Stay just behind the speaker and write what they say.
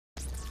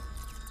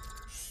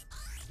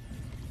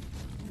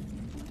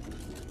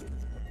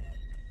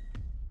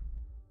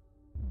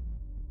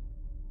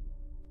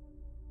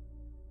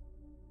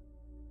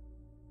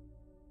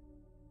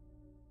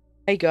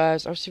Hey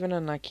guys, L7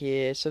 and Lucky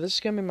here. So this is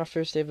going to be my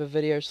first ever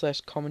video slash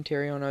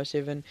commentary on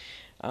L7.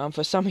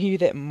 For some of you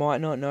that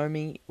might not know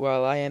me,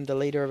 well, I am the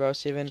leader of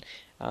L7,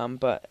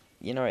 but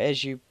you know,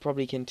 as you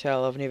probably can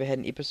tell, I've never had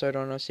an episode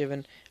on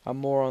L7. I'm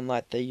more on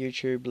like the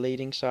YouTube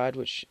leading side,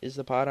 which is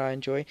the part I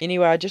enjoy.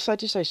 Anyway, I'd just like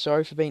to say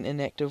sorry for being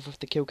inactive with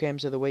the kill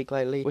cams of the week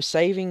lately. We're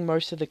saving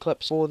most of the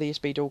clips for the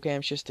SB dual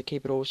cams just to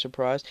keep it all a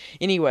surprise.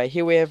 Anyway,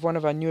 here we have one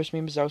of our newest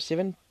members,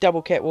 L7.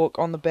 Double catwalk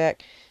on the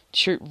back.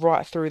 Shoot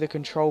right through the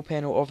control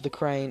panel of the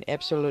crane.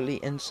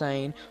 Absolutely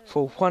insane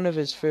for one of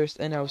his first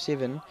in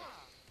L7.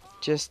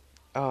 Just,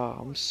 oh,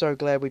 I'm so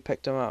glad we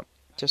picked him up.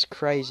 Just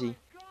crazy.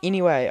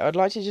 Anyway, I'd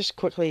like to just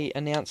quickly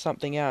announce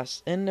something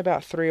else. In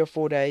about 3 or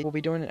 4 days, we'll be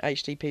doing an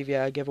HD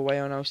PVR giveaway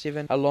on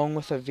L7, along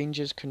with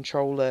Avengers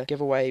controller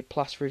giveaway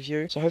plus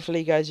review. So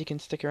hopefully, guys, you can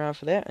stick around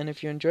for that. And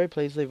if you enjoy,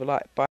 please leave a like. Bye.